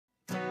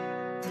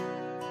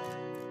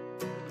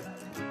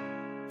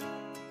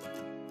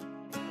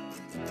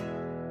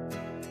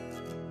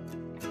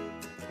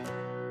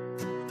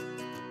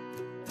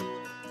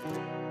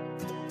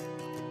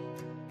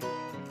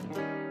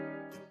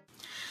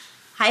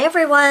Hi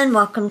everyone,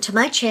 welcome to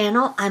my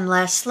channel. I'm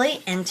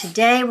Leslie and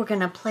today we're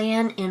going to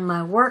plan in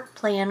my work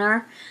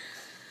planner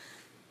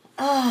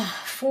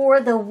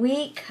for the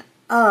week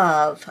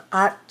of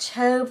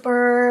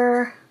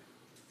October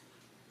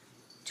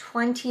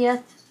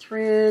 20th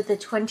through the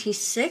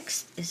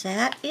 26th. Is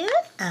that it?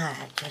 I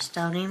just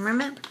don't even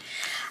remember.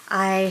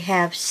 I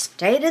have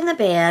stayed in the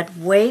bed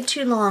way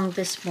too long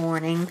this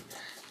morning.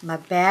 My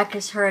back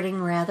is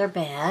hurting rather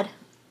bad.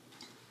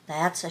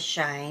 That's a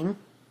shame.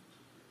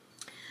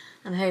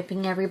 I'm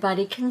hoping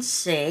everybody can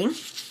see.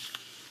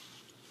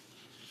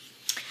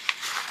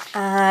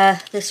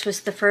 This was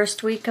the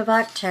first week of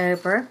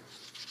October.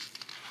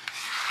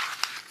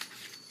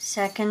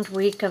 Second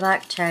week of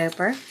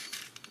October.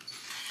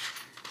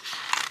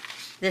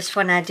 This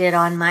one I did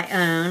on my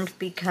own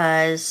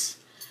because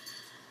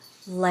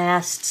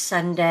last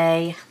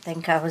Sunday, I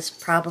think I was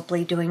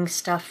probably doing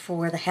stuff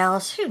for the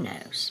house. Who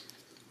knows?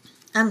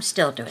 I'm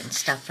still doing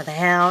stuff for the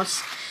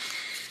house.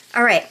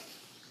 All right.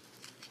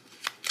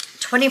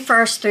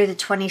 21st through the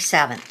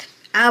 27th.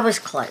 I was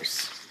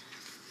close.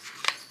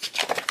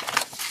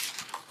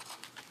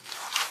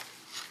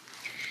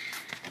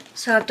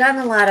 So I've done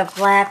a lot of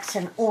blacks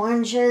and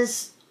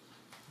oranges.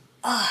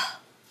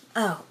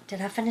 Oh,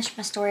 did I finish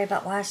my story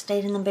about why I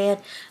stayed in the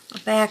bed?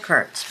 My back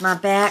hurts. My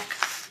back,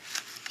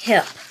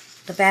 hip.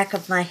 The back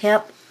of my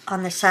hip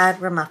on the side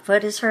where my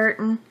foot is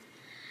hurting.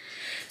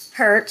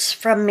 Hurts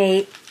from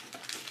me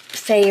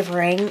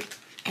favoring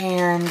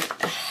and...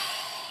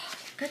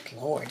 Good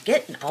Lord,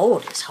 getting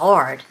old is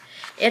hard.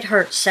 It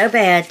hurts so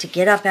bad to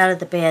get up out of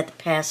the bed the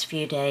past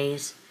few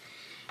days.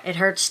 It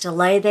hurts to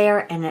lay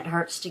there and it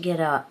hurts to get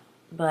up.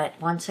 But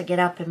once I get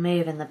up and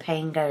move and the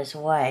pain goes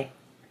away.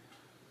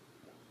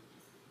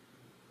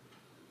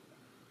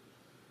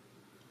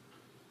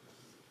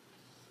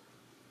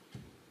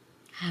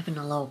 Having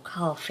a little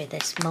coffee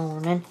this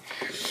morning.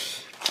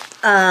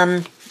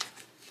 Yeah,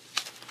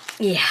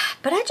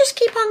 but I just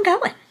keep on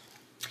going.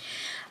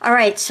 All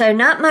right, so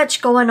not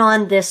much going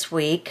on this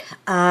week.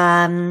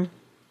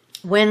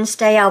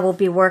 Wednesday, I will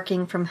be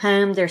working from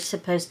home. They're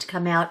supposed to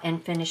come out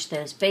and finish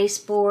those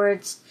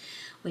baseboards.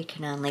 We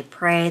can only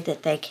pray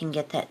that they can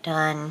get that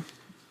done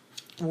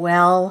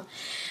well.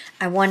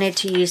 I wanted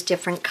to use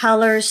different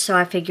colors, so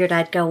I figured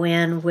I'd go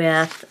in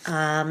with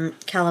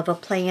Caliva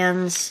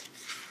Plans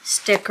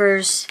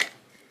stickers.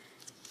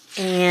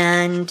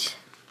 And,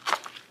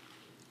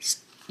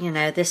 you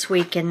know, this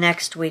week and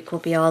next week will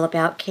be all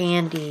about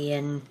candy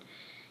and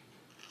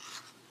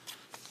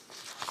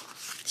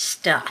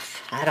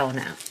stuff. I don't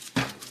know.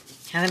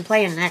 Have him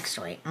playing next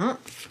week. Huh?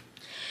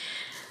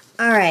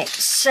 Alright,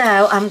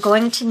 so I'm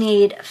going to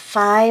need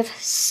 5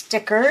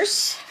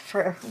 stickers,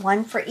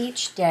 one for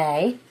each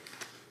day.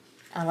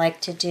 I like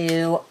to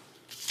do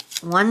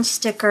 1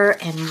 sticker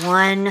and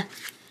 1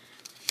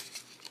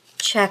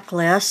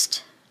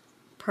 checklist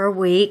per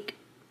week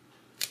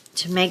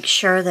to make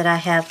sure that I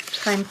have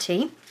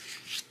plenty.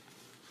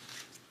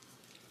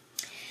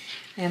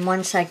 And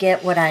once I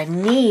get what I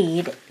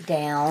need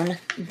down,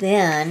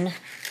 then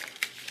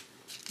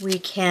we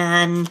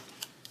can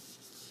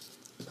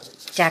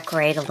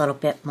decorate a little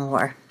bit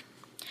more.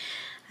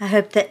 I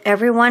hope that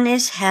everyone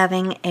is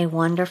having a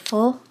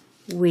wonderful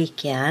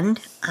weekend.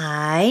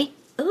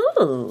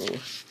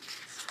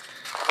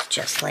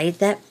 Just laid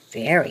that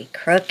very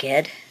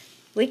crooked.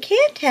 We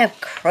can't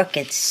have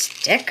crooked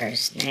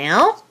stickers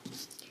now.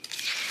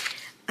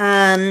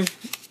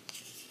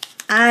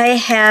 I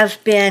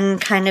have been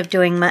kind of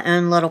doing my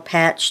own little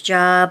patch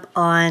job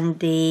on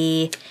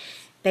the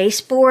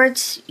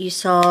baseboards. You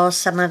saw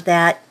some of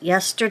that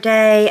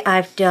yesterday.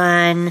 I've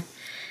done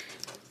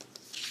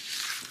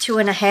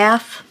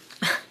 2.5.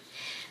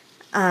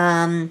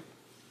 I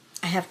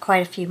have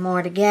quite a few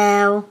more to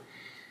go.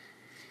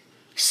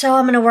 So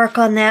I'm going to work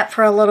on that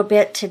for a little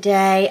bit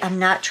today. I'm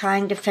not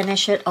trying to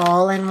finish it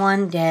all in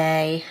one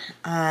day.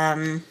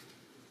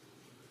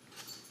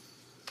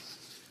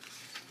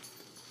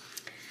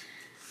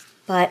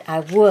 But I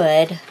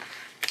would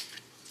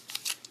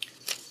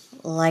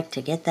like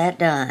to get that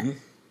done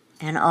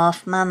and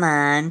off my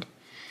mind.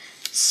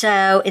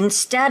 So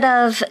instead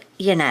of,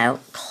 you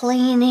know,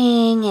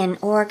 cleaning and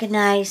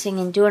organizing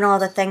and doing all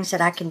the things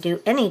that I can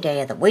do any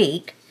day of the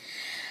week,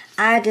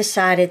 I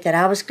decided that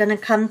I was going to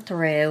come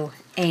through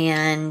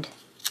and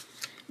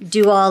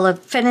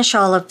finish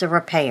all of the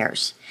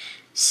repairs.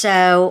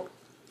 So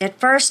at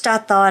first I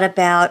thought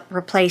about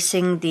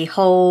replacing the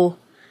whole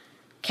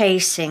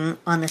casing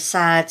on the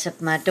sides of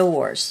my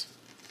doors,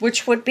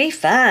 which would be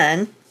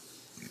fun,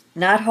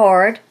 not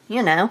hard,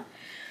 you know,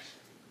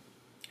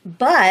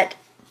 but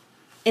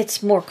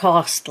it's more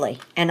costly,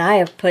 and I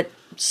have put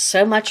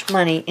so much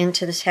money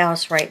into this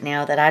house right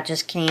now that I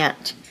just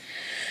can't.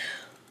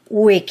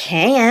 We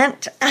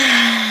can't.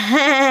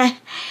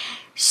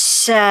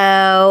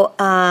 So,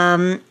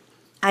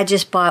 I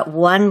just bought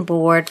 1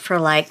 board for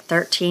like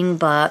 13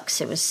 bucks.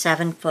 It was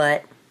 7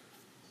 foot,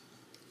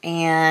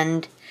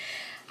 and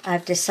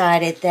I've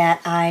decided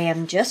that I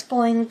am just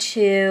going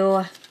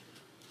to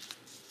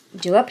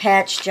do a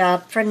patch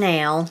job for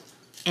now,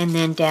 and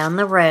then down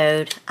the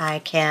road I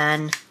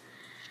can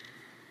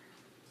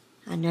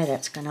I know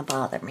that's going to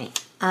bother me.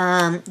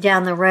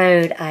 Down the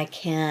road, I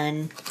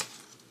can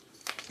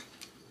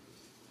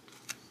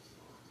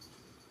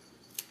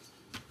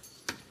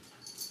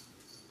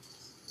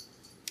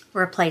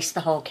replace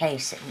the whole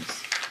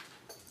casings.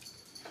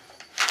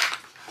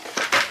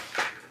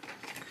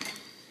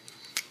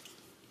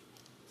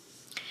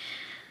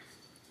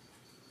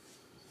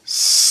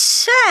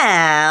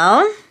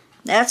 So,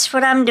 that's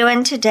what I'm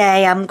doing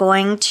today. I'm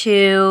going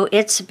to,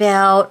 it's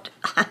about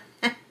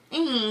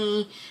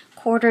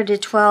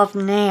 11:45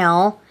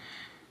 now,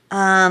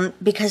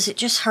 because it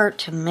just hurt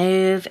to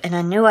move, and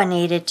I knew I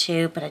needed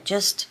to, but it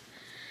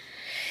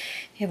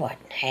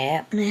wasn't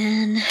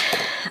happening.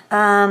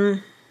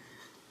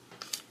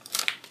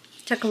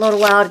 Took a little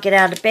while to get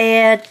out of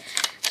bed,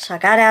 so I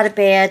got out of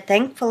bed.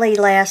 Thankfully,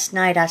 last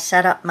night I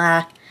set up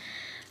my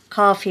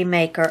coffee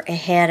maker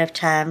ahead of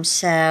time,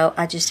 so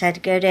I just had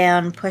to go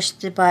down, push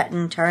the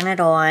button, turn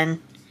it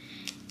on,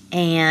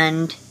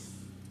 and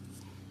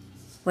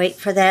wait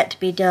for that to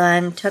be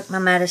done. Took my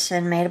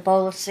medicine, made a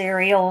bowl of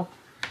cereal,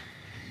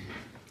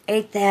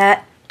 ate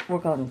that. We're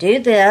going to do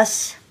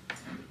this.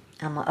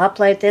 I'm going to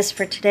upload this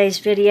for today's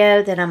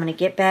video, then I'm going to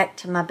get back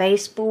to my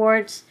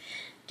baseboards,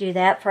 do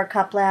that for a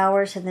couple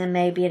hours, and then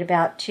maybe at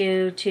about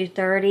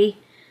 2:30,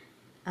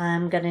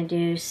 I'm going to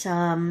do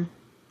some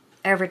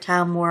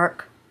overtime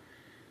work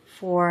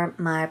for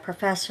my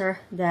professor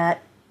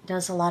that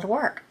does a lot of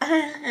work.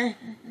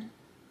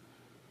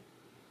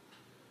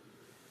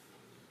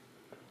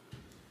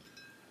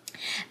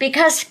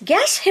 Because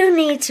guess who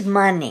needs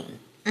money?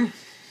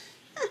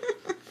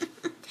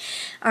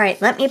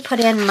 Alright, let me put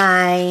in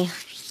my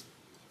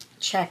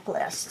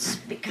checklists,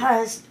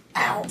 because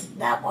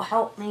that will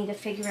help me to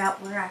figure out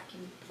where I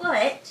can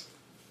put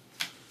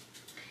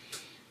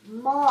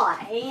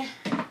my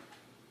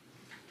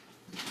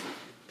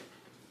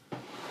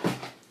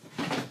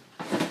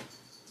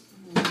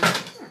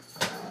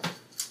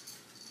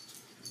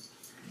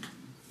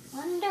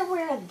wonder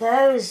where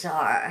those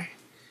are.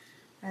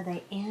 Are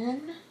they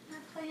in my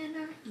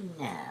planner?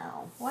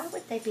 No. Why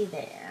would they be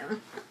there?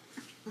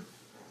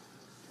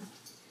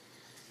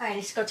 Alright,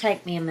 it's going to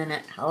take me a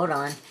minute. Hold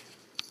on.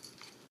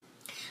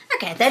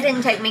 Okay, that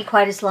didn't take me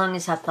quite as long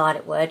as I thought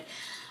it would.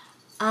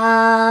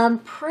 I'm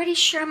pretty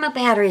sure my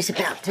battery's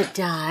about to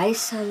die,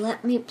 so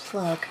let me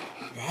plug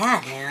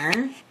that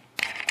in.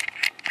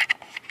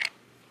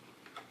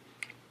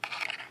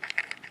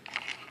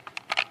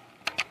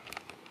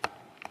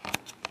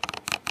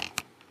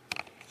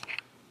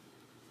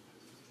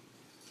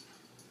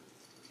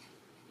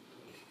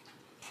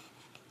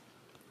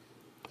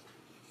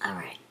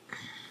 Alright,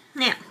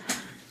 now,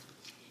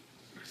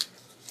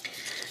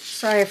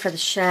 sorry for the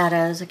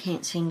shadows, I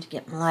can't seem to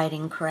get my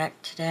lighting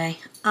correct today.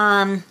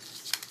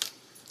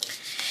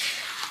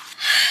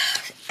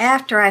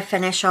 After I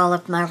finish all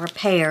of my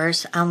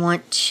repairs, I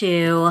want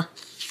to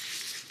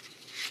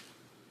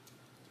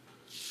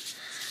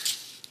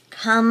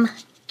come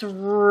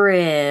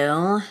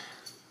through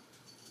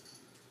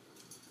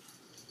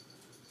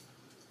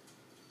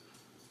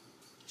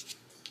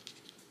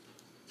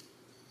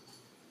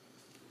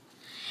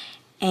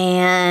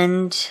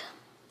and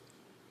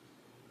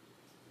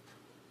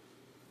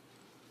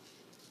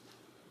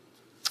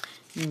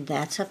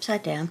that's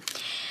upside down.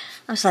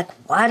 I was like,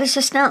 why does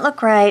this not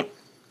look right?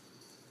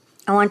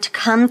 I want to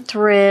come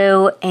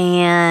through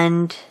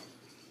and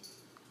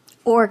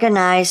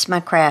organize my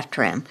craft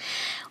room,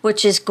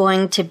 which is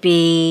going to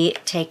be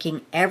taking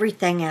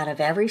everything out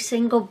of every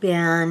single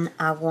bin.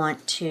 I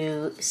want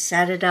to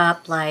set it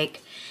up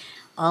like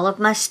all of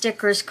my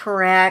stickers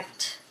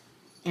correct,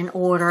 in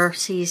order,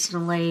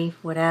 seasonally,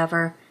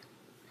 whatever.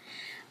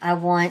 I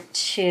want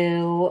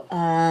to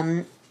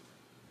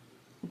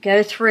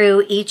go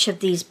through each of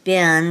these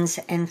bins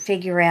and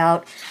figure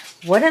out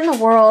what in the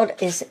world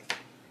is...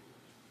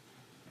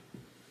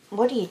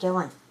 What are you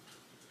doing?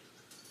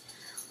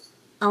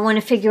 I want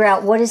to figure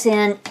out what is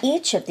in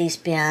each of these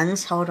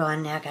bins. Hold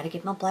on, now I got to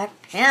get my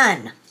black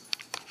pen.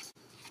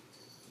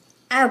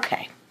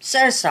 Okay,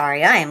 so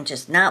sorry, I am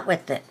just not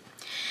with it.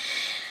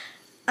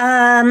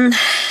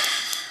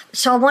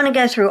 So I want to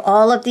go through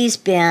all of these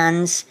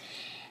bins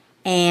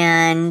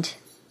and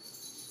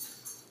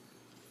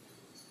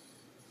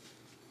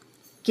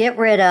get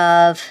rid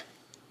of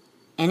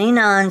any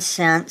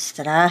nonsense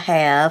that I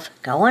have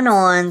going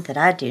on that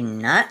I do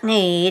not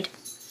need,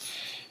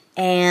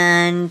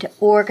 and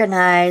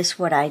organize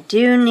what I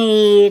do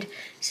need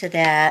so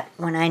that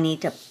when I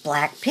need a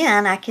black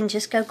pen, I can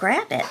just go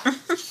grab it.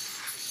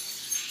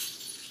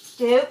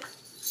 Duke,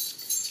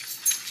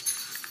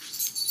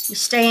 you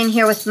stay in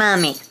here with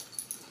Mommy.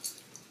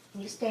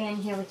 You stay in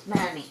here with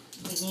Mommy.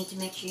 We need to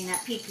make sure you're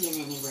not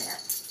pee-peeing anywhere.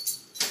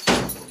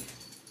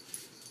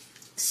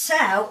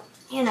 So,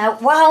 you know,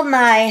 while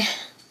my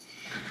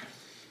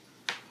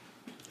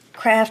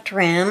craft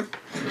room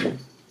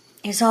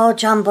is all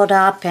jumbled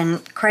up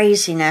and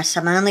craziness,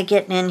 I'm only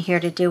getting in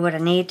here to do what I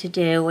need to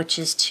do, which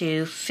is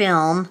to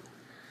film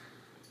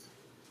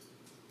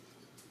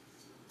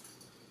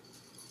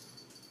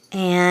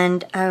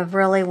And I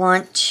really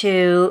want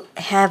to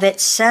have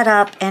it set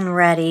up and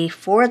ready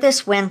for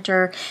this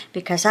winter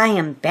because I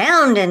am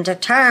bound and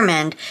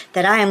determined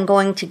that I am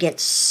going to get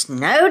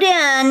snowed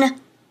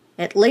in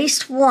at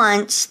least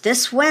once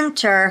this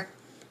winter,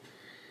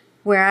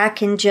 where I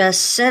can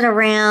just sit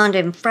around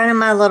in front of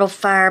my little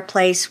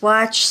fireplace,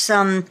 watch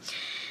some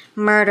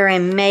murder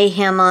and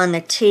mayhem on the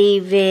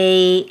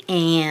TV,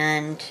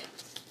 and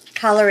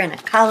color in a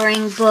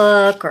coloring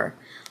book or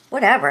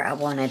whatever I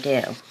want to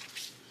do.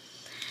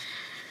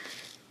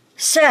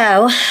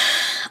 So,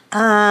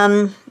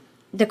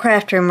 the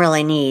craft room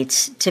really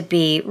needs to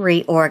be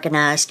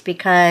reorganized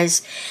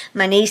because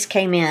my niece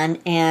came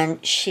in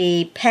and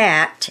she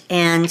packed,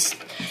 and,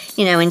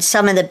 you know, in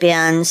some of the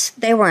bins,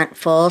 they weren't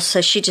full,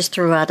 so she just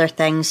threw other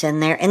things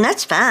in there, and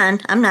that's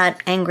fine. I'm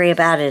not angry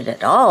about it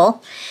at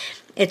all.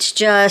 It's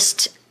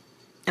just,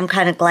 I'm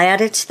kind of glad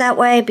it's that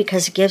way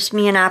because it gives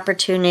me an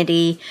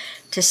opportunity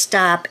to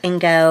stop and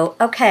go,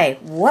 okay,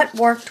 what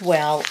worked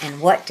well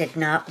and what did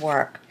not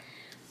work?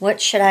 What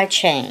should I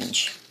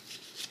change?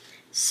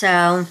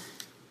 So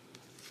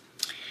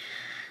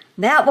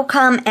that will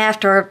come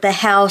after the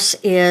house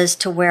is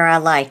to where I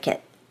like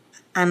it.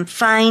 I'm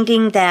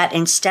finding that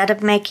instead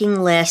of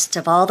making lists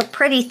of all the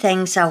pretty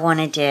things I want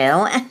to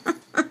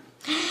do,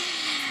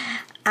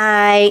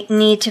 I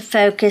need to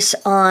focus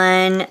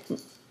on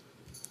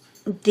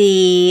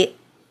the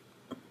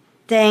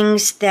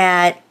things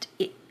that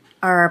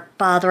are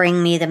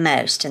bothering me the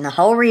most. And the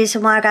whole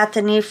reason why I got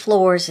the new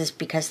floors is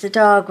because the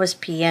dog was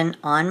peeing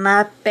on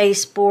my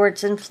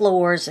baseboards and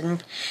floors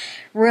and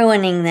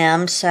ruining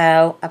them.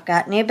 So I've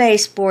got new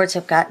baseboards,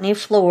 I've got new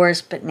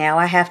floors, but now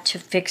I have to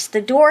fix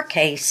the door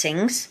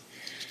casings,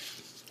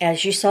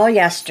 as you saw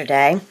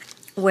yesterday,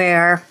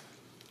 where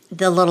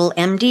the little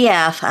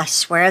MDF, I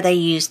swear they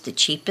used the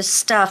cheapest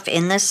stuff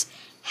in this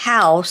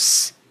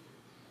house,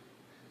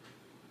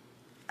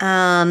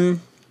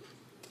 and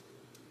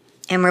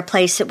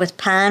replace it with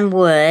pine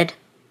wood.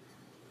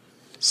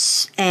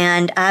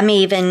 And I'm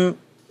even,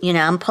 you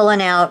know, I'm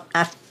pulling out,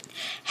 I've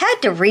had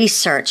to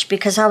research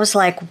because I was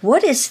like,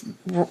 what is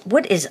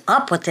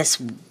up with this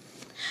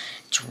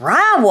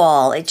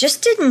drywall? It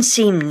just didn't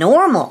seem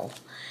normal.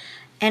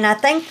 And I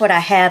think what I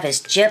have is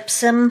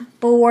gypsum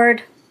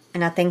board,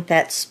 and I think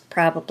that's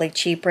probably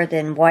cheaper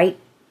than white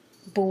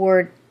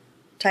board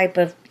type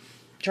of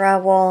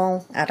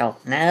drywall. I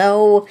don't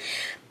know.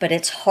 But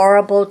it's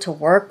horrible to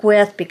work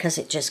with because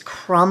it just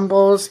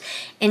crumbles.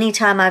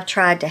 Anytime I've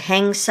tried to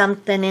hang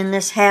something in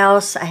this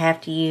house, I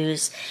have to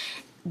use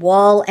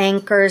wall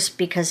anchors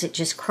because it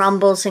just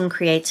crumbles and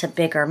creates a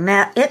bigger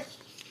mess.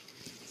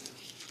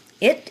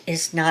 It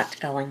is not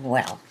going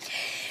well.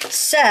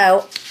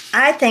 So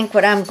I think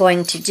what I'm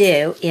going to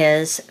do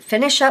is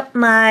finish up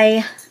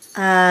my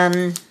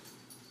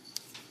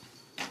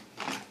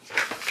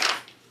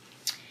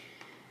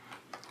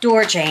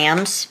door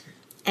jambs.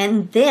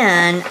 And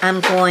then I'm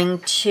going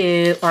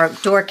to, or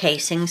door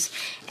casings,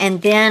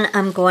 and then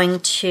I'm going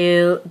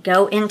to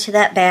go into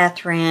that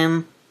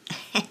bathroom,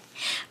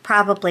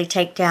 probably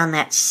take down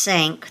that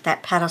sink,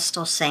 that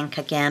pedestal sink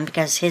again,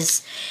 because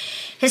his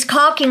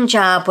caulking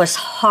job was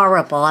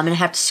horrible. I'm going to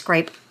have to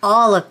scrape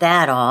all of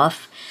that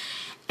off,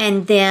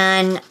 and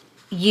then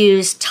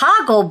use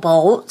toggle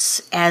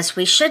bolts, as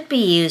we should be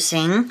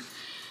using,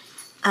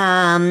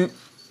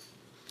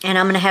 and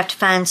I'm going to have to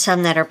find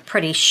some that are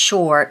pretty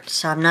short,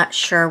 so I'm not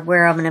sure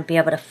where I'm going to be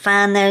able to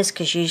find those,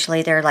 because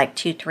usually they're like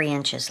 2-3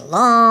 inches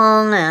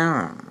long.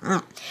 I don't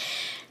know.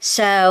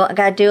 So I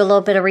got to do a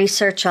little bit of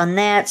research on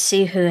that,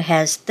 see who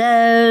has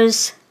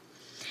those.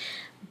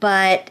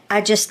 But I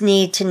just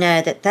need to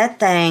know that that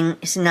thing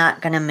is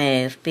not going to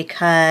move,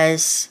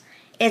 because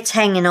it's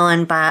hanging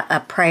on by a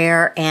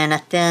prayer and a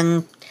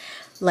thin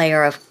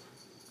layer of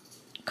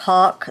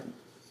caulk.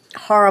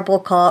 Horrible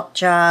caulk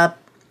job.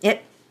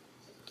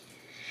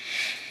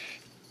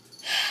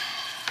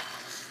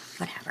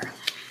 Whatever.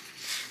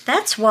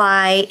 That's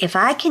why if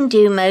I can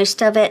do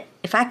most of it,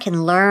 if I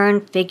can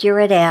learn, figure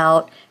it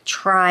out,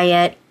 try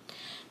it,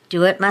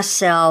 do it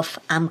myself,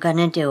 I'm going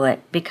to do it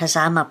because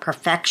I'm a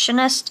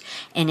perfectionist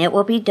and it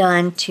will be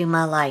done to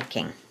my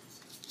liking.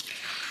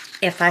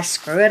 If I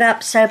screw it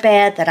up so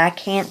bad that I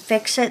can't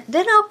fix it,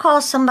 then I'll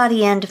call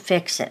somebody in to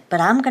fix it. But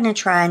I'm going to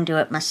try and do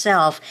it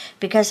myself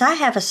because I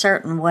have a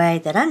certain way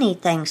that I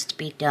need things to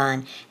be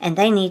done and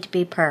they need to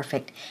be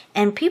perfect.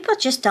 And people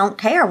just don't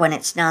care when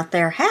it's not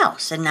their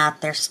house and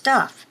not their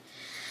stuff.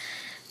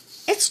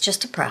 It's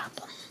just a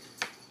problem.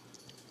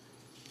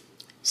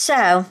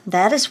 So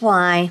that is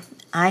why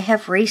I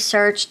have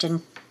researched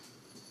and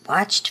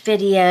watched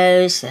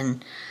videos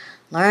and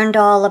learned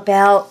all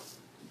about,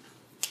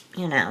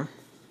 you know,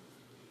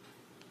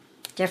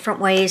 different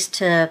ways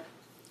to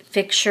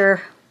fix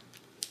your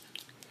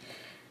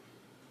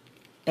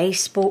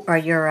baseboard or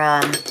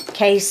your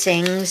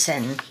casings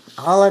and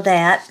all of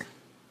that.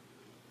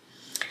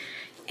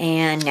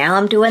 And now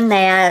I'm doing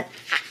that.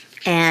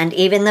 And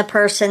even the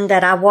person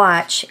that I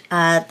watch,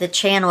 the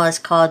channel is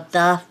called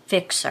The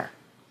Fixer.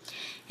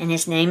 And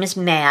his name is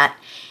Matt.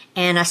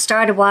 And I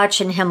started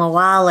watching him a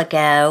while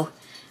ago,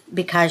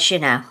 because, you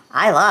know,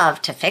 I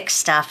love to fix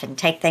stuff and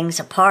take things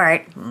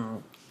apart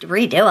and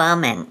redo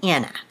them and, you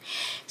know.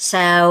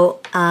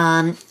 So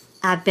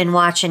I've been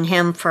watching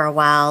him for a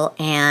while,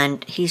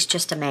 and he's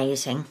just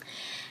amazing.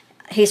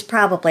 He's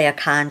probably a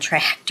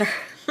contractor,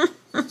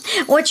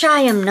 which I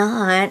am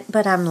not,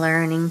 but I'm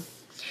learning.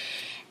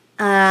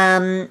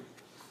 And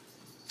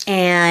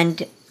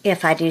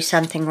if I do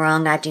something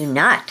wrong, I do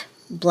not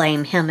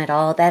blame him at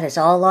all. That is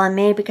all on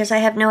me because I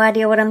have no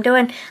idea what I'm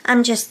doing.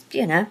 I'm just,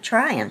 you know,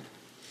 trying.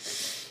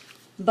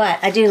 But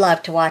I do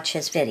love to watch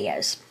his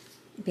videos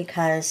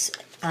because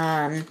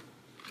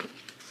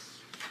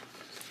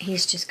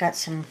he's just got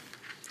some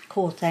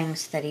cool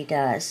things that he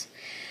does.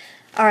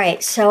 All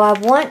right, so I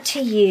want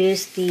to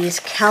use these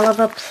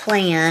Caliva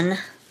Plan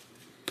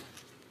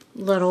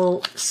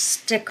little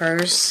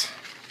stickers.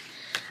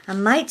 I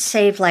might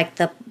save like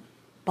the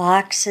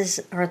boxes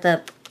or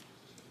the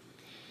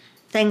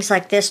things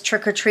like this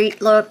trick or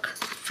treat look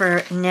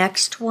for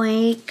next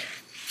week.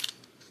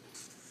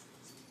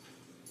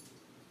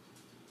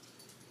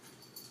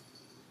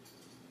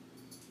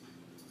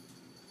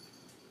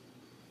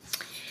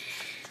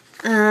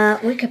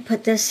 We could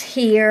put this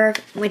here.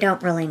 We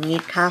don't really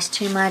need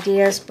costume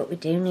ideas, but we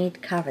do need to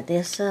cover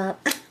this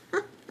up.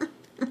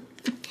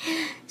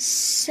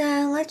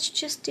 So let's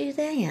just do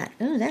that.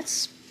 Oh,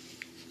 that's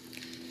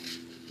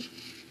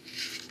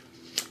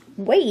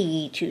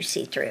way too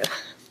see-through.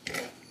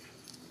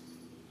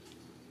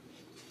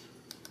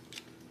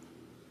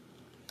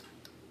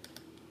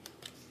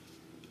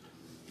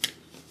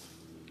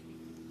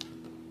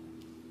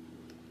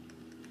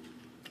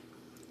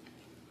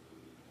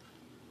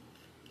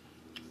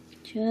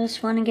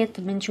 Just want to get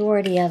the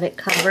majority of it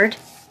covered.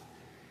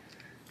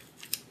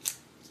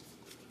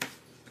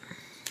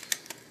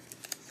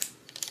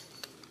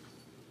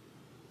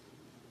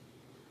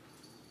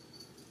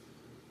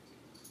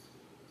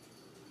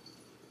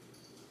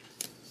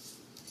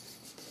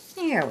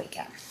 There we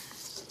go.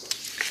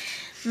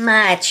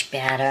 Much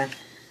better.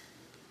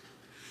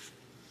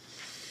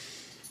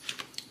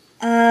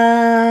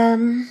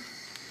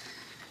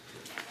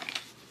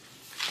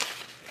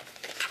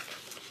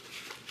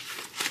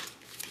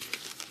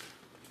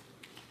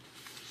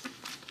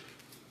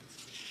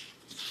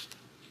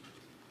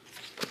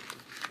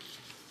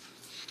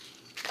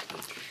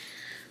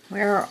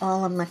 Where are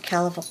all of my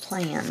Caliva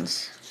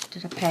Plans?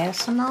 Did I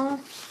pass them all?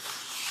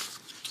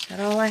 Is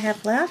that all I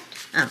have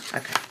left? Oh,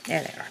 okay.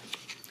 There they are.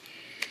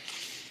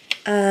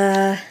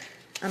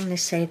 I'm going to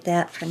save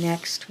that for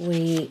next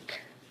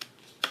week.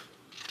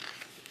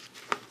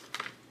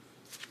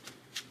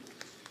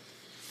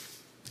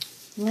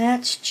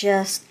 Let's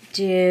just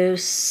do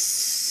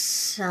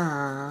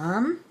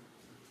some.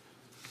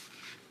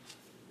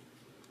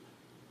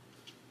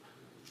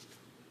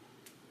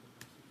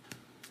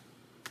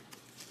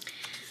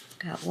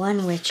 Got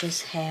one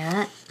witch's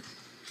hat.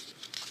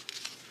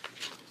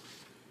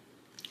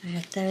 I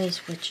have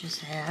those witch's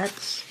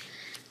hats.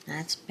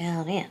 That's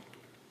about it.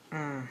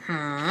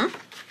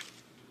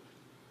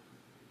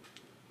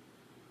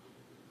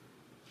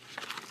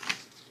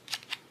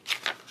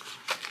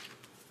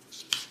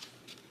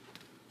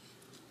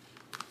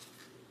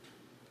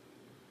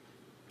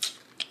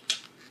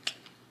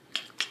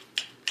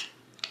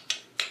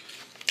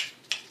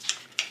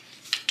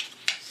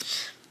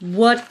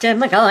 What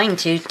am I going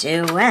to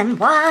do, and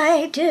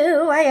why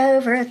do I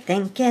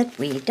overthink it?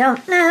 We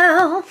don't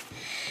know.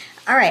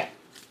 All right.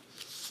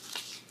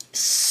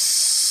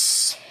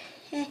 So,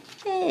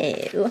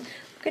 we're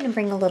going to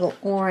bring a little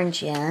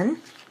orange in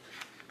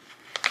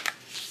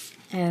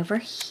over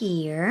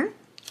here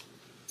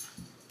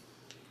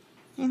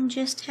and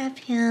just have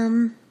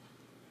him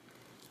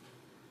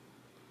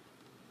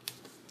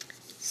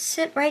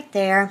sit right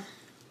there.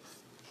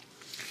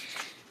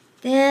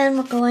 Then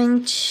we're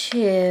going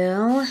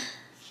to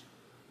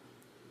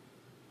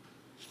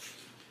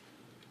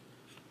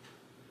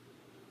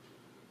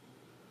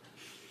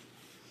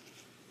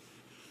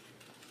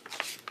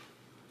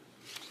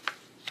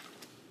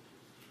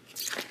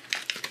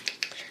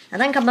I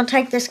think I'm going to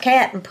take this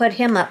cat and put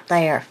him up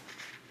there.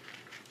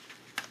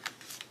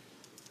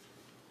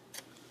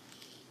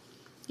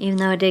 Even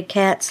though I did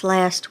cats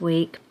last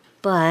week,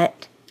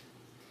 but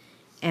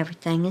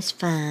everything is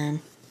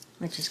fine.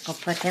 We're just going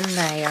to put him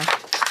there.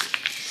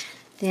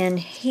 Then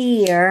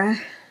here,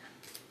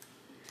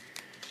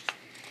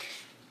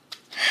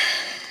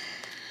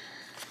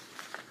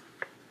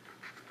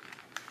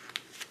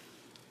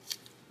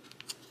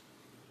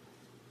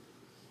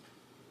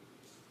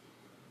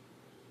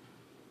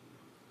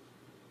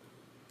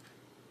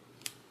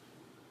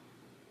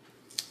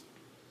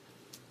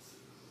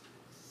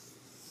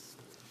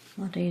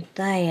 we'll do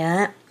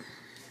that.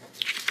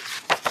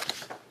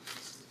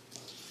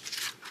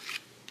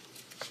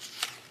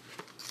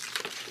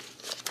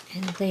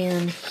 And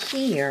then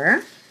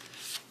here,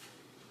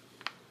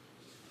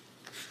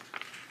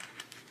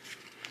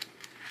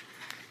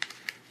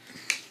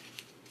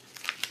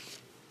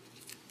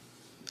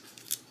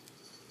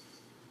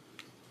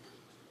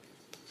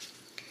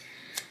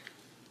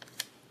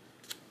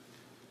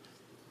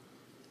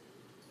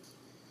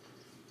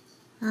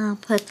 I'll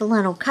put the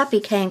little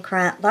cuppy cake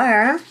right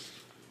there.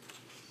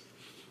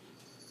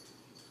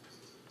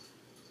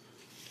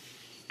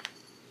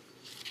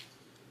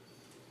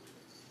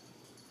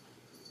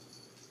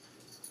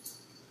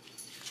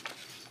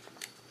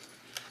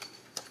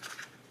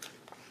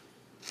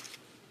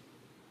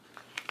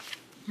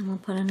 And we'll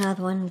put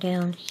another one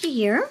down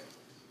here.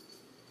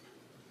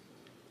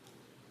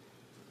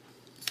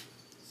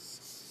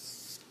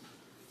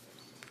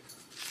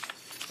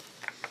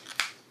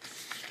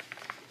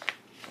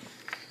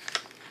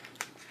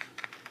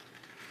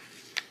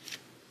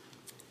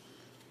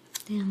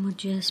 Then we'll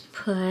just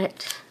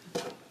put,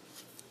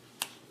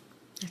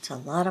 that's a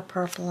lot of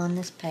purple on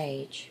this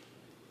page.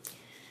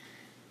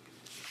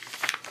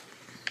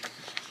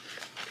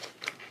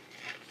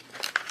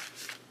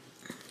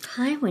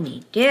 Okay, we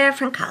need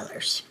different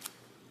colors.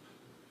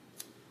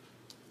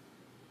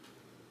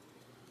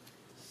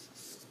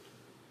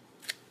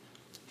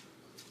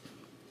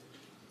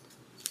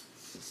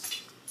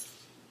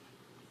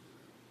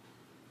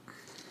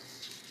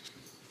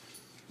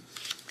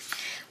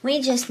 We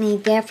just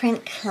need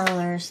different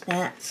colors,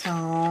 that's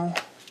all.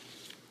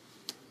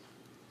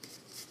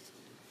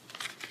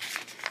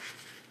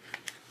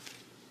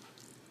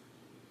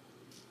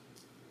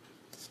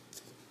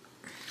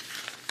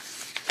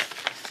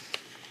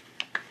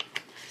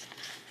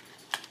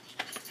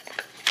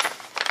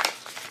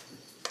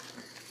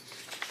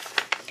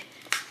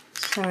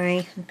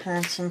 Sorry, I'm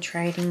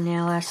concentrating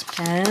now, I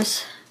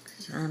suppose,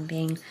 because I'm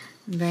being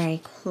very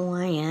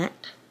quiet.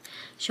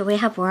 Should we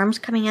have worms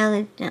coming out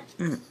of the...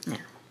 No.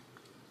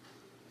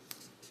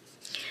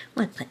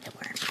 We'll put the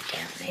worm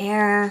down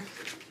there.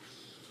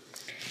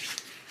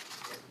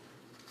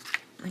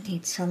 We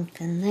need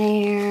something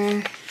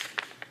there.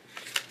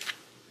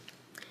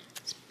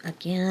 It's,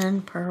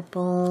 again,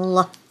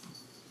 purple.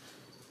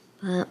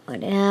 But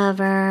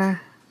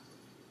whatever.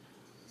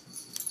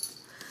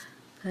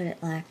 Put it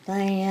like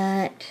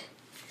that.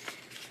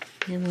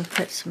 Then we'll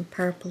put some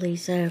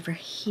purplies over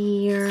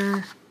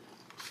here.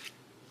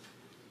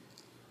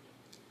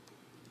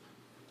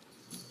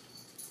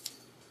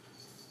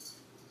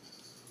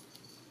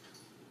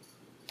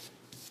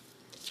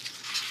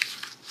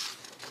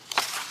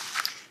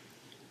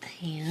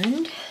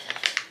 And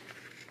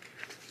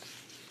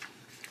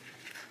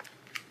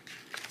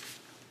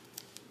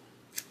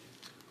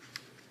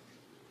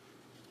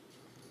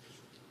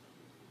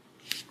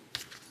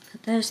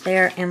put those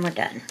there, and we're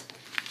done.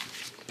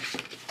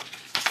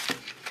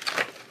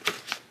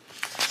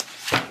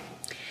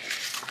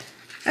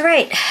 All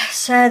right,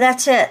 so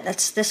that's it.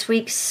 That's this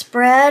week's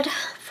spread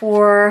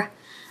for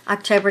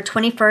October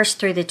 21st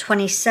through the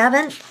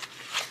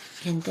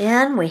 27th. And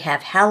then we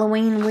have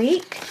Halloween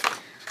week,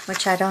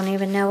 which I don't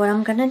even know what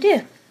I'm going to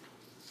do.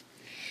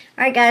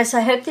 Alright guys,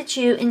 I hope that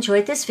you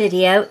enjoyed this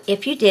video.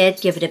 If you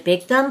did, give it a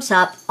big thumbs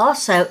up.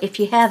 Also, if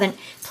you haven't,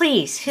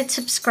 please hit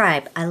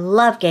subscribe. I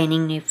love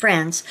gaining new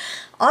friends.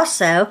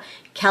 Also,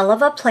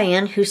 Calava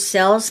Plan, who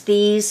sells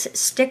these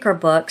sticker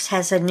books,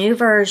 has a new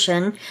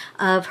version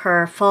of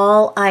her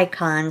fall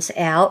icons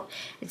out.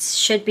 It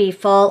should be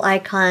Fall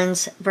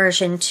Icons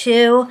version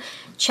 2.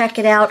 Check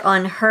it out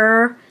on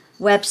her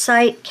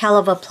website,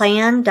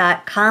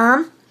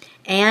 calavaplan.com.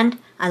 And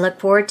I look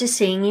forward to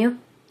seeing you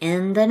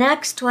in the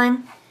next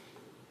one.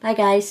 Bye,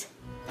 guys.